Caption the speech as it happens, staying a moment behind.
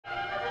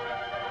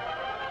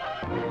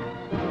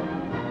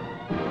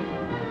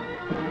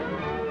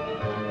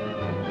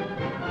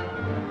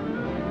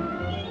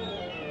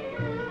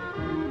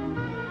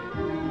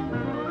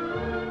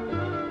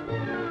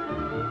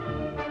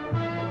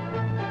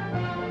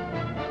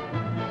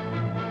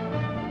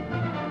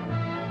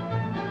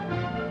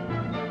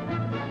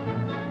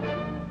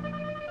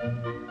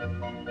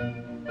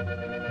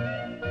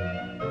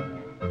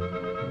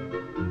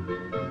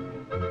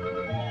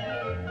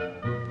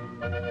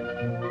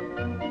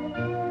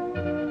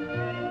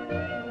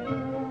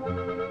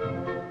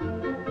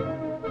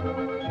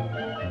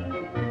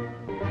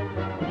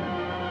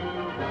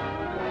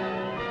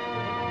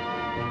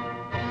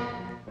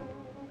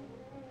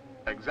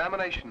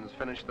Examinations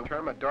finished the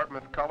term at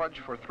Dartmouth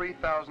College for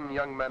 3,000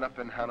 young men up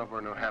in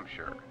Hanover, New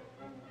Hampshire.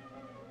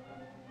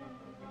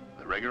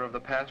 The rigor of the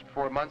past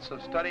 4 months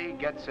of study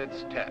gets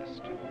its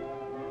test.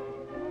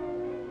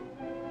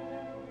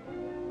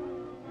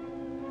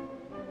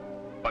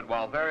 But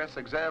while various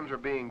exams are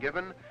being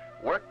given,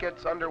 work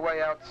gets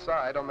underway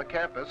outside on the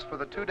campus for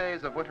the 2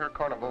 days of Winter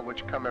Carnival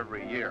which come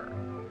every year.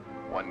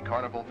 When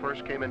Carnival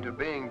first came into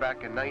being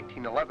back in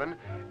 1911,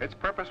 its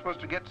purpose was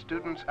to get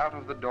students out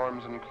of the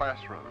dorms and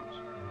classrooms.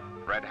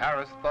 Fred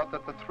Harris thought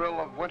that the thrill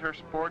of winter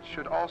sports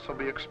should also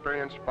be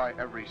experienced by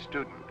every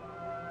student.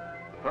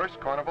 The first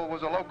Carnival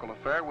was a local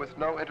affair with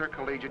no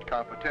intercollegiate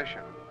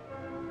competition.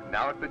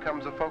 Now it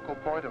becomes a focal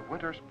point of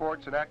winter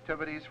sports and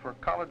activities for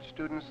college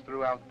students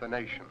throughout the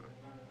nation.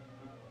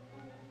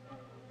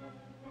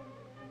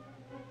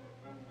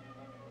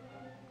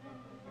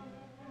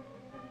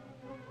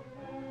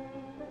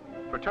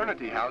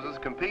 Fraternity houses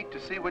compete to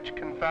see which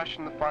can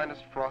fashion the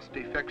finest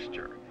frosty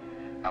fixture.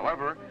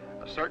 However,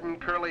 a certain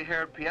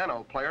curly-haired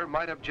piano player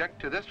might object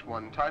to this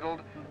one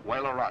titled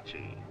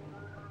Wailarachi.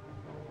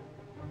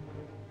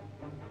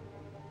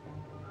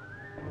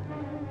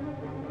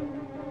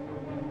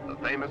 The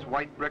famous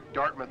white brick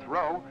Dartmouth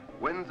row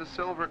wins a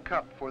silver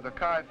cup for the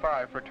Chi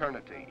Phi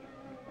fraternity.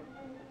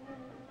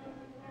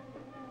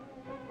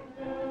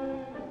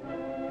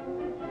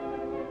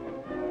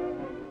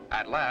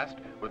 At last,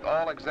 with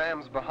all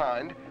exams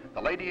behind,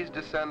 the ladies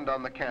descend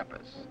on the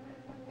campus,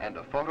 and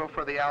a photo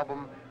for the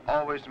album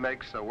always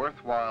makes a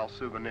worthwhile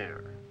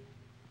souvenir.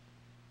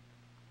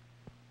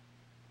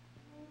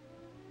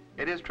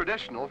 It is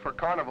traditional for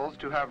carnivals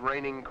to have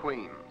reigning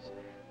queens.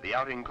 The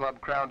Outing Club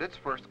crowned its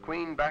first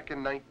queen back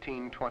in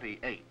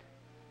 1928.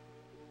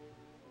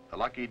 The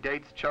lucky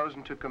dates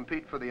chosen to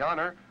compete for the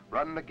honor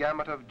run the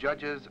gamut of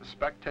judges,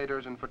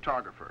 spectators, and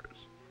photographers.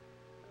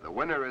 The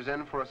winner is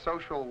in for a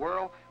social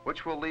whirl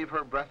which will leave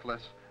her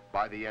breathless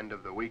by the end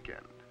of the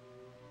weekend.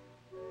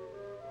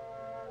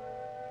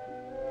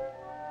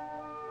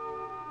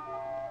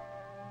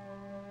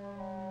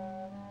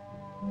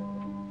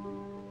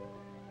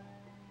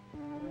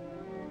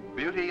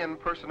 Beauty and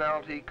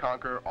personality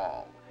conquer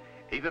all,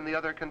 even the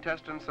other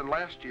contestants in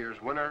last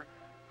year's winner,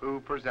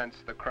 who presents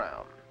the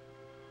crown.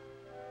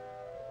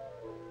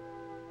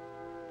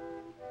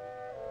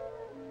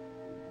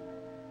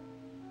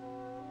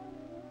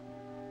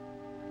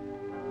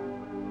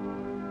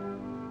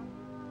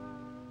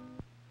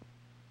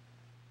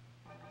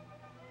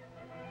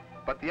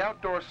 But the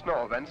outdoor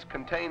snow events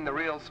contain the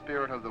real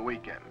spirit of the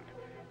weekend.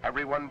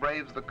 Everyone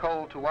braves the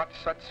cold to watch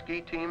such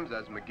ski teams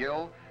as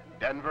McGill,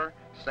 Denver,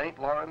 St.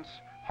 Lawrence,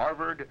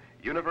 Harvard,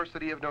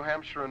 University of New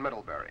Hampshire, and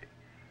Middlebury.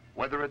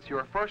 Whether it's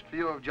your first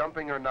view of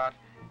jumping or not,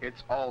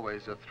 it's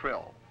always a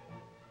thrill.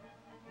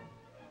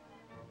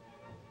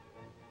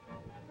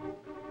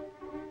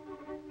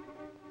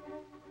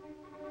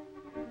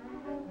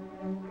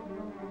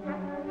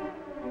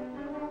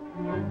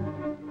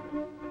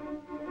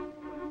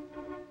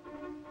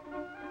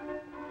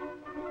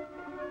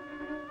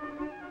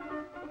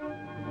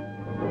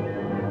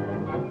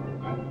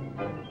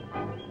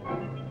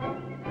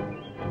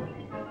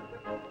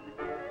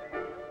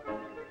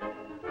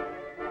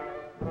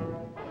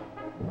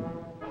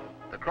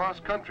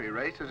 Cross-country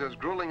race is as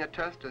grueling a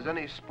test as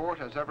any sport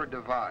has ever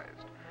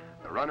devised.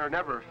 The runner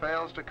never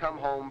fails to come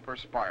home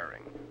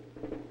perspiring.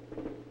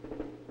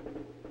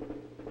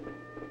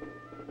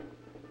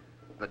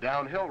 The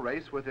downhill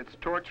race with its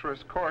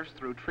tortuous course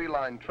through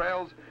tree-lined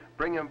trails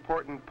bring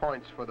important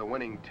points for the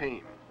winning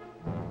team.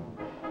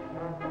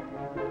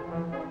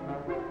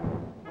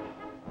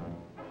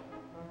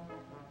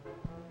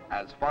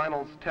 As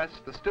finals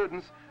test the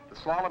students, the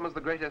slalom is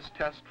the greatest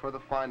test for the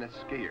finest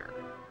skier.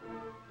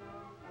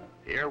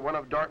 Here, one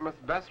of Dartmouth's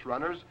best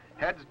runners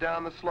heads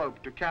down the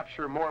slope to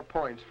capture more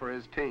points for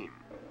his team.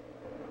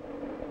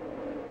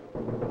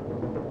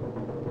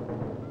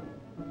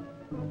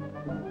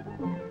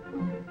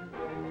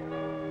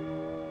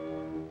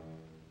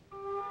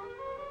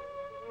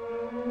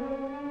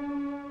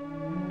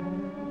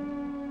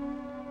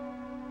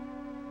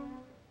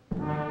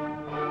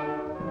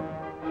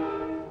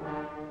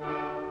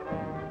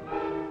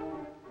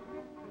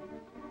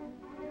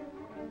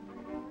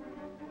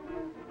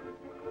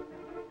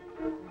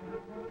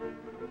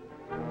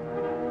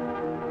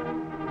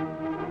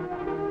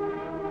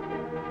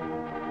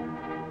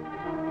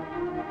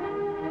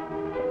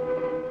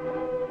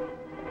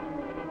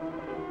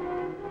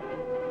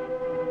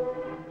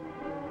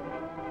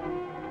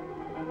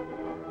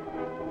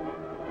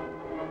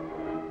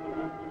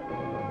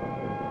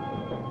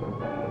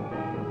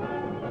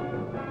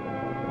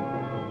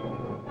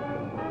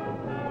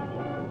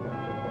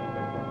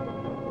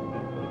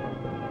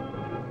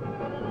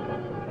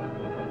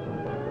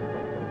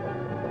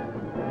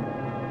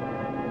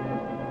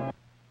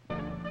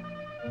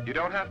 You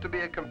don't have to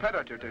be a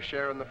competitor to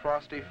share in the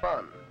frosty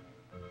fun.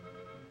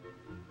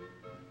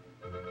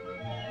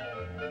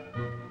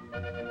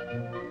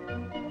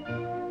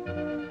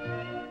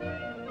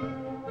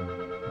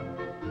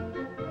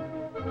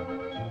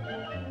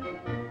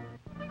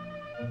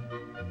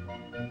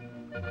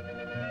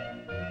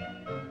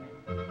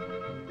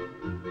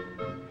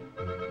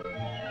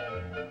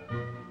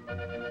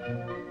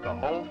 The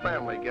whole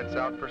family gets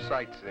out for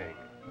sightseeing.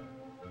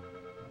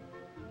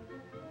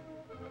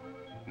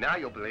 Now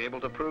you'll be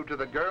able to prove to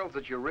the girls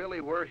that you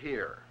really were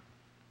here.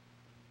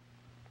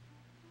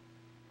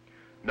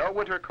 No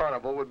Winter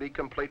Carnival would be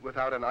complete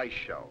without an ice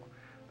show.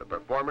 The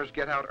performers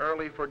get out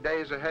early for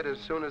days ahead as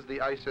soon as the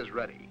ice is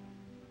ready.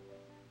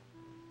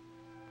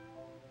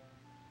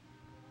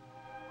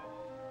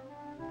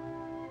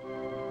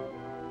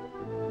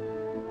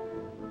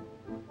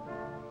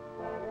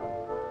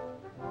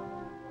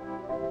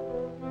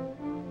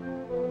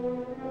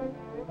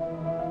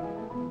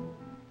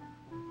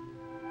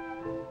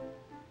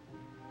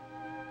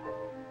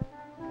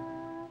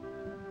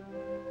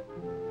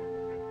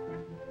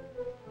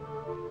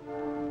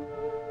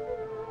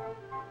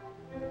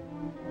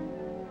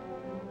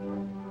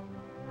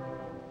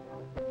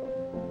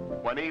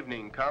 When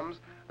evening comes,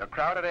 the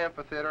crowded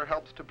amphitheater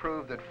helps to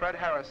prove that Fred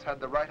Harris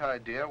had the right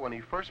idea when he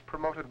first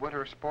promoted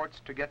winter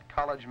sports to get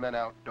college men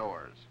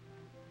outdoors.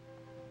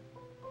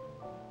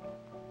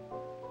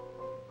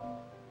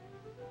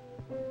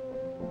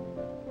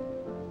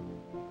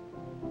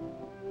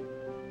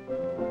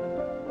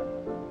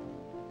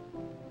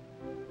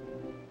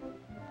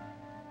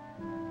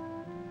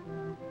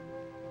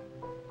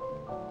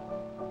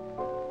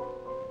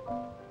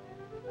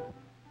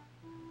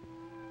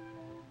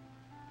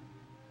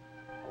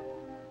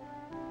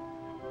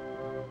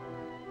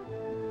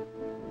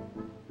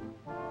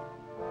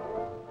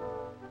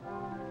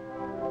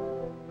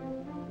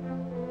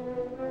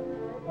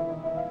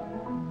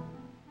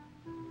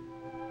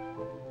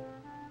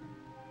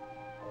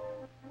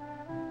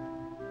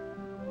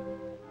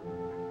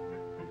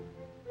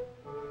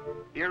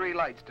 Eerie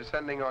lights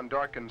descending on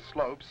darkened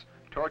slopes,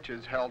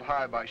 torches held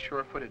high by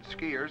sure-footed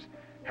skiers,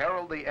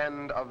 herald the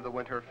end of the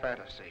winter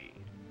fantasy.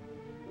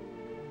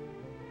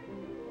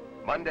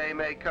 Monday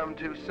may come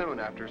too soon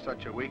after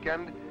such a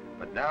weekend,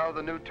 but now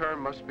the new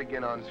term must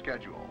begin on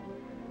schedule.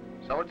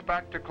 So it's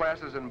back to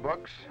classes and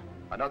books,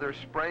 another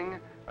spring,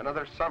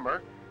 another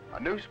summer,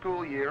 a new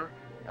school year,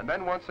 and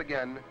then once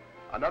again,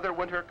 another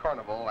winter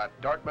carnival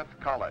at Dartmouth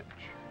College.